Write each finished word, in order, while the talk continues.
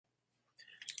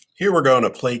Here we're going to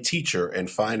play teacher and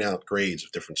find out grades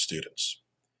of different students.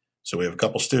 So we have a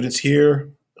couple students here,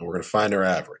 and we're going to find their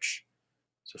average.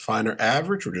 To find our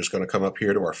average, we're just going to come up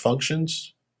here to our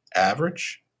functions,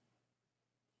 average,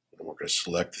 and we're going to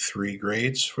select the 3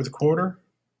 grades for the quarter,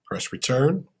 press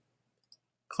return,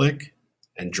 click,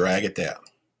 and drag it down.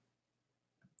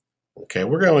 Okay,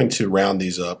 we're going to round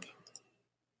these up,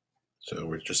 so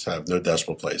we just have no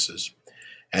decimal places.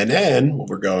 And then what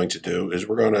we're going to do is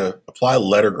we're going to apply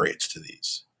letter grades to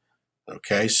these.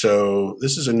 Okay, so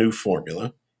this is a new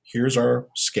formula. Here's our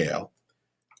scale.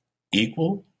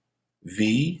 Equal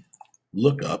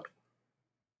VLOOKUP,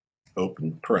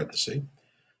 open parenthesis.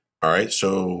 All right,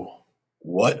 so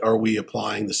what are we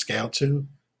applying the scale to?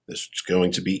 This is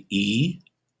going to be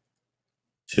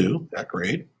E2, that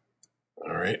grade.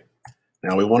 All right,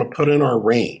 now we want to put in our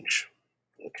range.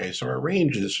 Okay, so our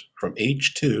range is from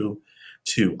H2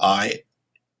 to I7.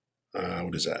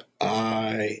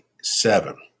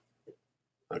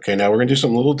 Okay, now we're going to do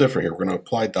something a little different here. We're going to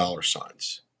apply dollar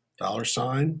signs. Dollar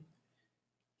sign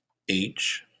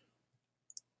H,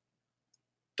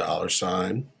 dollar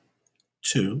sign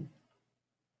 2.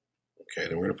 Okay,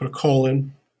 then we're going to put a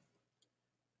colon,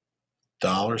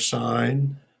 dollar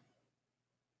sign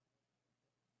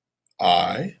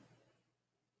I,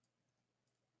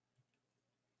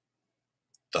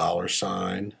 dollar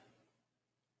sign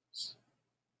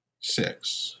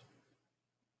 6.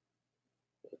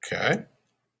 Okay,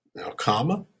 now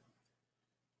comma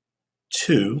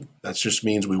 2, that just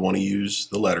means we want to use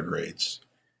the letter grades.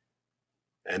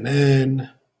 And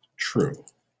then true.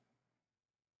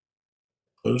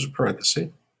 Close the parenthesis,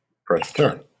 press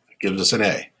return. It gives us an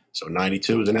A. So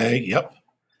 92 is an A, yep.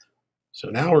 So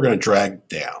now we're going to drag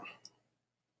down.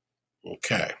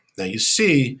 Okay, now you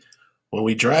see when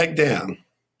we drag down,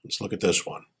 let's look at this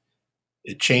one.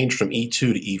 It changed from E2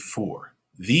 to E4.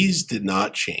 These did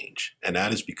not change, and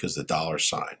that is because the dollar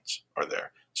signs are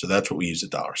there. So that's what we use the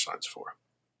dollar signs for.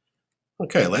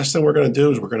 Okay, last thing we're going to do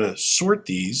is we're going to sort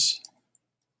these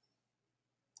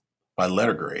by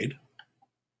letter grade.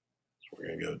 So we're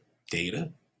going to go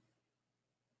data,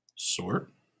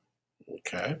 sort,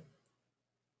 okay.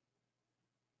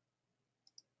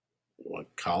 We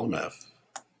want column F.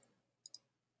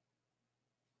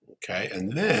 Okay,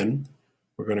 and then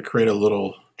we're going to create a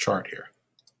little chart here.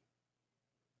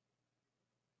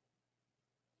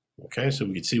 Okay, so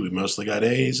we can see we mostly got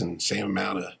A's and same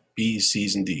amount of B's,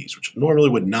 C's, and D's, which normally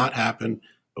would not happen,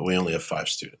 but we only have 5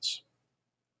 students.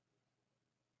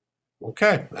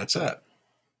 Okay, that's that.